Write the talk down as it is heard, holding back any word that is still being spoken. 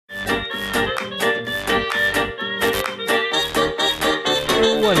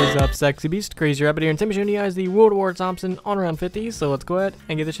is up, sexy beast? Crazy Rabbit here, and today I'm showing you guys the World War Thompson on round 50, so let's go ahead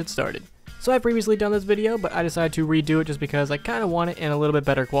and get this shit started. So I've previously done this video, but I decided to redo it just because I kind of want it in a little bit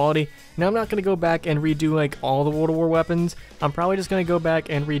better quality. Now I'm not going to go back and redo like all the World War weapons. I'm probably just going to go back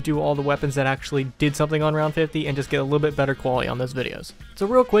and redo all the weapons that actually did something on round 50 and just get a little bit better quality on those videos. So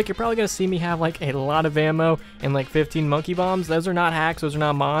real quick, you're probably going to see me have like a lot of ammo and like 15 monkey bombs. Those are not hacks, those are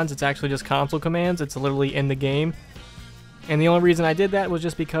not mods, it's actually just console commands. It's literally in the game. And the only reason I did that was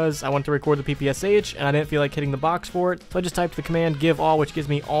just because I wanted to record the PPSH and I didn't feel like hitting the box for it. So I just typed the command give all, which gives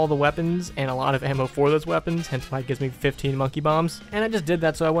me all the weapons and a lot of ammo for those weapons, hence why it gives me 15 monkey bombs. And I just did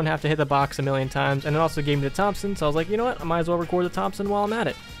that so I wouldn't have to hit the box a million times, and it also gave me the Thompson, so I was like, you know what, I might as well record the Thompson while I'm at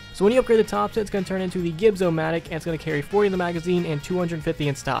it. So when you upgrade the Thompson, it's going to turn into the Gibbs-O-Matic, and it's going to carry 40 in the magazine and 250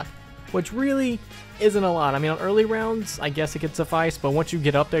 in stock, which really isn't a lot. I mean, on early rounds, I guess it could suffice, but once you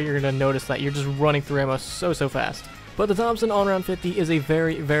get up there, you're going to notice that you're just running through ammo so fast. But the Thompson on round 50 is a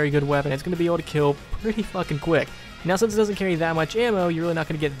very good weapon. It's going to be able to kill pretty fucking quick. Now, since it doesn't carry that much ammo, you're really not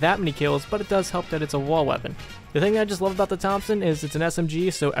going to get that many kills, but it does help that it's a wall weapon. The thing that I just love about the Thompson is it's an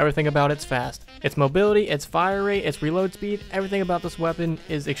SMG, so everything about it's fast. Its mobility, its fire rate, its reload speed, everything about this weapon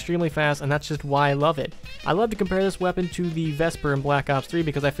is extremely fast, and that's just why I love it. I love to compare this weapon to the Vesper in Black Ops 3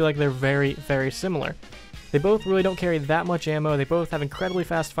 because I feel like they're very similar. They both really don't carry that much ammo, they both have incredibly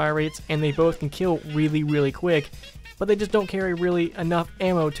fast fire rates, and they both can kill really quick, but they just don't carry really enough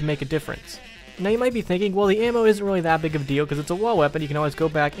ammo to make a difference. Now you might be thinking, well, the ammo isn't really that big of a deal because it's a wall weapon, you can always go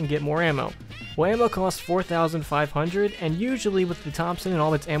back and get more ammo. Well, ammo costs 4,500, and usually with the Thompson and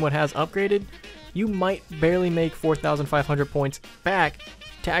all its ammo it has upgraded, you might barely make 4,500 points back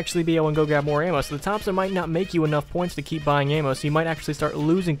to actually be able to go grab more ammo. So the Thompson might not make you enough points to keep buying ammo, so you might actually start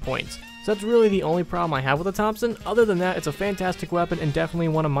losing points. So that's really the only problem I have with the Thompson. Other than that, it's a fantastic weapon and definitely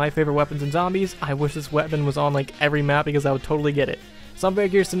one of my favorite weapons in zombies. I wish this weapon was on like every map because I would totally get it. So I'm very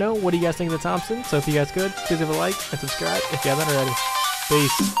curious to know, what do you guys think of the Thompson? So if you guys could, please leave a like and subscribe if you haven't already.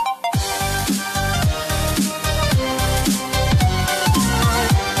 Peace.